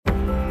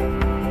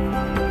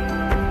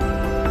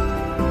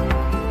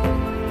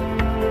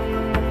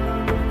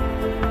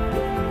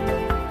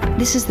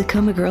This is the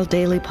Coma Girl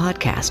Daily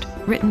Podcast,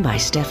 written by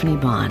Stephanie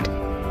Bond.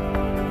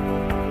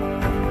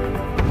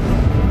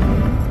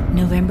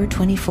 November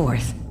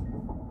 24th,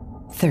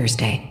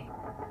 Thursday.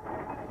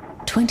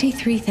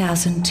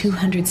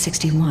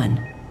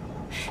 23,261,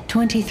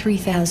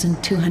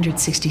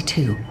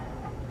 23,262,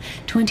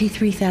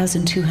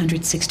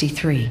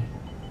 23,263.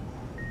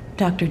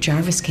 Dr.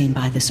 Jarvis came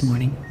by this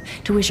morning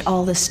to wish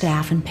all the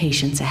staff and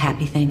patients a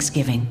happy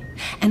Thanksgiving,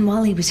 and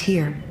while he was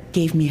here,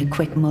 gave me a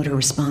quick motor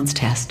response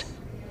test.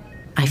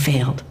 I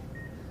failed.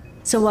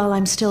 So while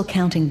I'm still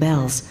counting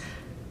bells,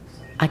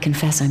 I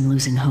confess I'm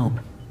losing hope.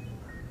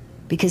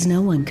 Because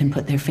no one can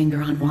put their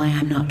finger on why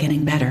I'm not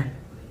getting better.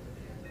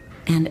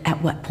 And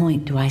at what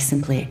point do I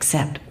simply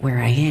accept where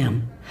I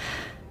am?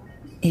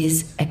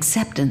 Is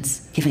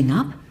acceptance giving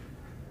up?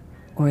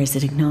 Or is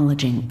it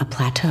acknowledging a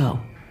plateau?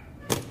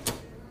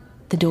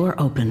 The door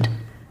opened,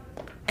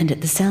 and at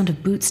the sound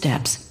of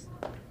bootsteps,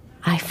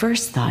 I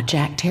first thought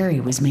Jack Terry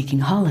was making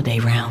holiday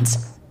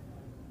rounds.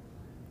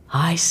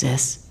 Hi,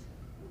 sis.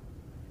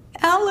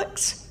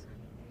 Alex,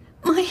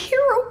 my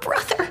hero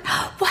brother,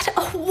 what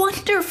a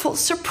wonderful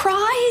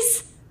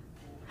surprise.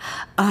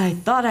 I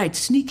thought I'd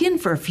sneak in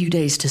for a few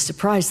days to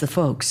surprise the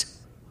folks.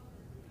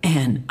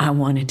 And I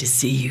wanted to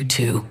see you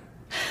too.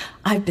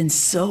 I've been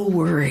so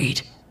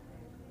worried.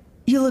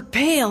 You look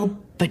pale,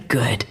 but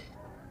good.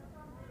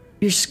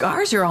 Your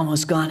scars are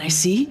almost gone, I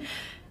see.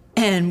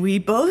 And we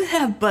both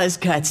have buzz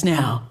cuts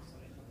now.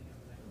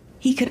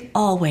 He could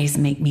always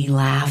make me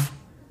laugh.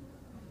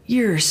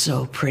 You're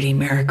so pretty,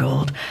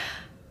 Marigold.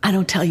 I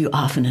don't tell you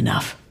often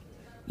enough.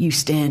 You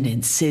stand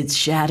in Sid's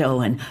shadow,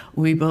 and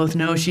we both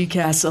know she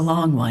casts a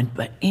long one,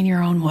 but in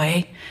your own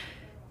way,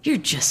 you're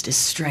just as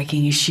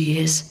striking as she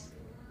is.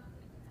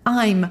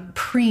 I'm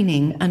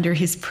preening under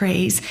his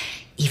praise,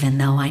 even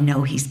though I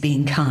know he's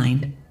being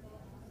kind.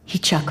 He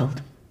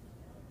chuckled.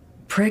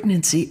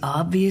 Pregnancy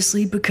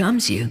obviously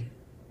becomes you.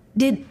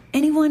 Did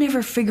anyone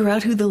ever figure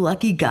out who the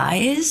lucky guy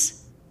is?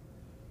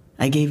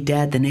 I gave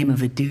Dad the name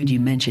of a dude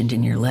you mentioned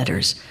in your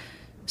letters.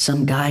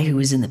 Some guy who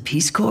was in the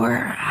Peace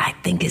Corps. I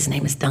think his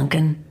name is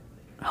Duncan.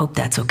 Hope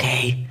that's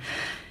okay.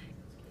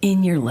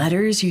 In your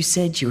letters, you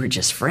said you were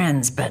just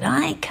friends, but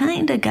I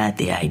kinda got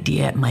the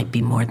idea it might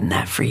be more than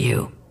that for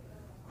you.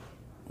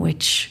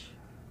 Which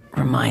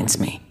reminds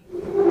me.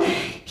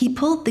 He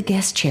pulled the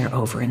guest chair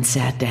over and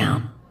sat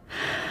down.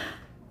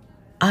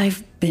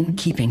 I've been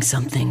keeping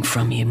something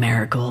from you,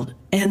 Marigold,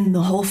 and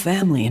the whole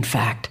family, in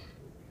fact.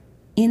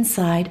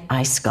 Inside,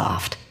 I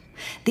scoffed.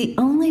 The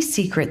only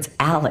secrets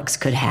Alex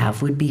could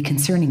have would be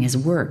concerning his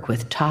work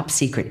with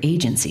top-secret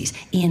agencies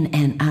in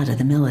and out of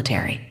the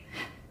military.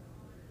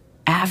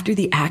 After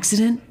the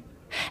accident,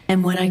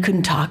 and when I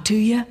couldn't talk to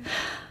you,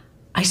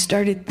 I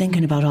started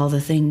thinking about all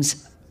the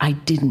things I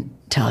didn't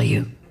tell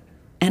you,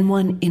 and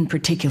one in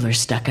particular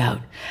stuck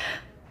out.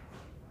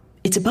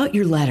 It's about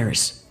your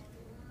letters.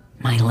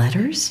 My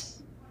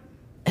letters?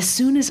 As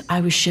soon as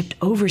I was shipped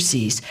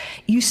overseas,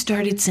 you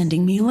started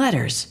sending me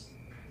letters.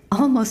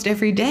 Almost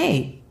every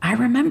day, I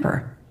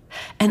remember.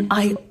 And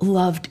I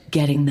loved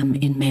getting them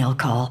in mail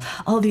call.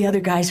 All the other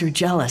guys were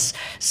jealous,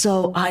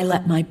 so I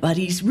let my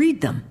buddies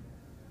read them.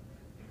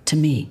 To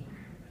me.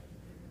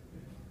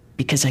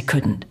 Because I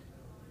couldn't.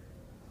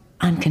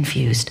 I'm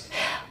confused.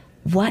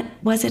 What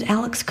was it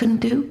Alex couldn't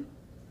do?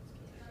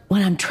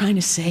 What I'm trying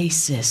to say,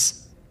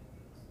 sis,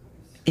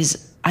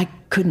 is I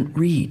couldn't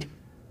read.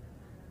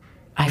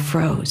 I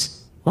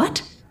froze.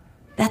 What?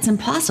 That's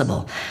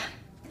impossible.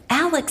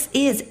 Alex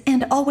is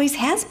and always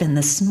has been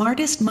the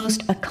smartest,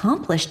 most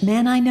accomplished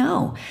man I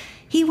know.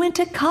 He went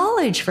to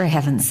college, for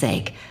heaven's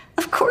sake.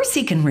 Of course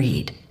he can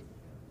read.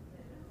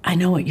 I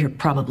know what you're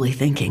probably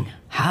thinking.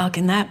 How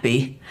can that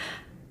be?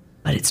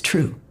 But it's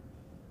true.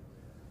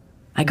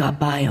 I got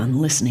by on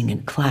listening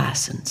in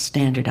class and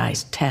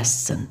standardized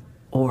tests and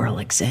oral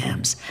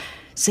exams.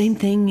 Same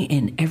thing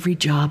in every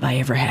job I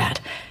ever had.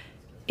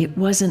 It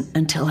wasn't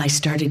until I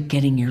started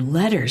getting your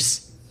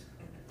letters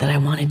that I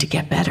wanted to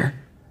get better.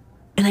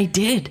 And I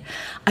did.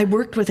 I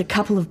worked with a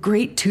couple of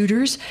great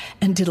tutors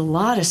and did a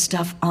lot of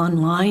stuff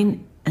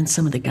online, and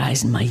some of the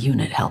guys in my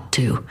unit helped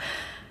too.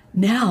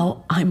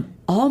 Now I'm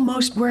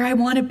almost where I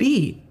want to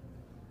be.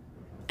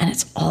 And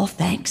it's all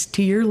thanks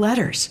to your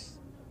letters.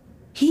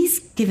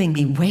 He's giving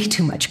me way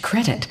too much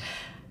credit.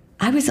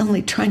 I was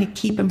only trying to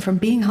keep him from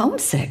being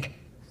homesick.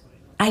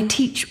 I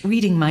teach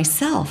reading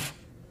myself.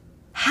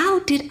 How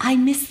did I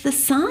miss the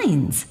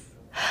signs?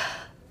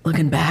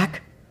 Looking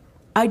back,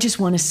 I just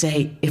want to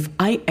say if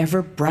I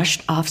ever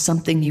brushed off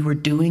something you were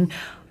doing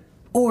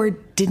or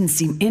didn't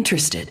seem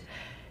interested,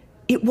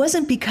 it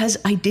wasn't because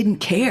I didn't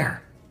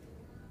care.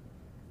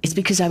 It's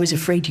because I was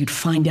afraid you'd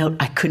find out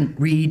I couldn't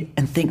read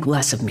and think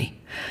less of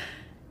me.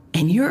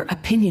 And your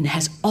opinion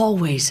has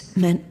always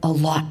meant a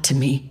lot to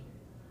me.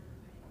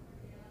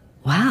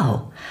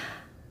 Wow,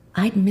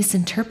 I'd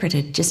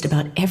misinterpreted just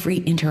about every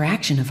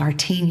interaction of our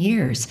teen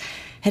years.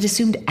 Had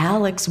assumed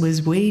Alex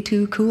was way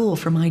too cool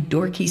for my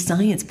dorky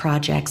science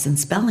projects and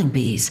spelling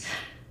bees.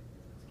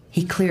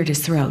 He cleared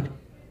his throat.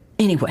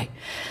 Anyway,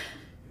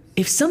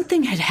 If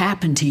something had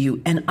happened to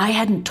you and I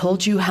hadn't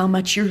told you how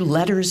much your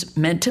letters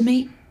meant to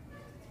me,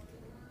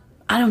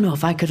 I don't know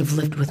if I could have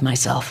lived with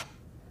myself.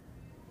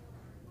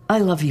 I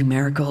love you,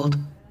 Marigold.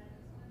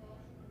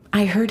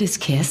 I heard his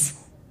kiss,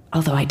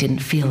 although I didn't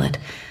feel it,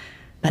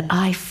 but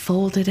I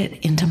folded it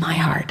into my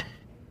heart.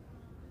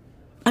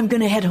 I'm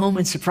gonna head home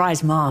and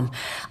surprise Mom.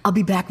 I'll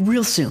be back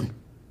real soon.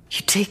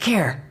 You take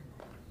care.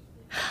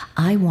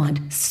 I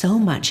want so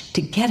much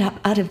to get up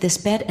out of this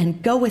bed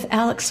and go with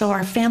Alex so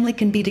our family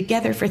can be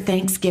together for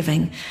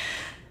Thanksgiving.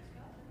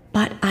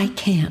 But I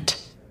can't.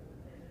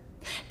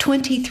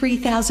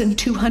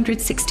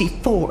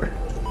 23,264.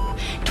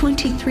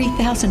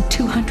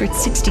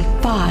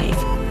 23,265.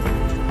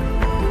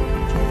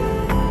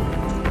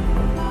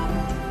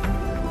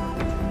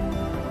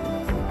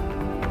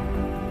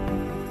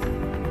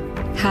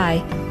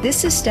 Hi,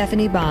 this is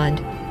Stephanie Bond,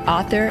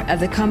 author of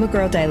the Coma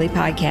Girl Daily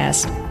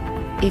Podcast.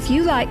 If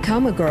you like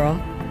Coma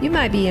Girl, you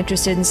might be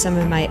interested in some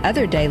of my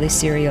other daily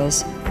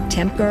serials,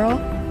 Temp Girl,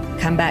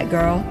 Comeback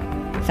Girl,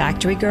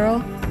 Factory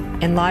Girl,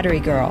 and Lottery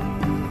Girl.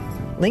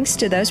 Links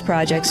to those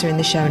projects are in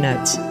the show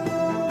notes.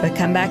 But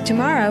come back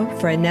tomorrow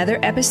for another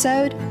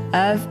episode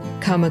of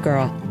Coma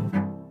Girl.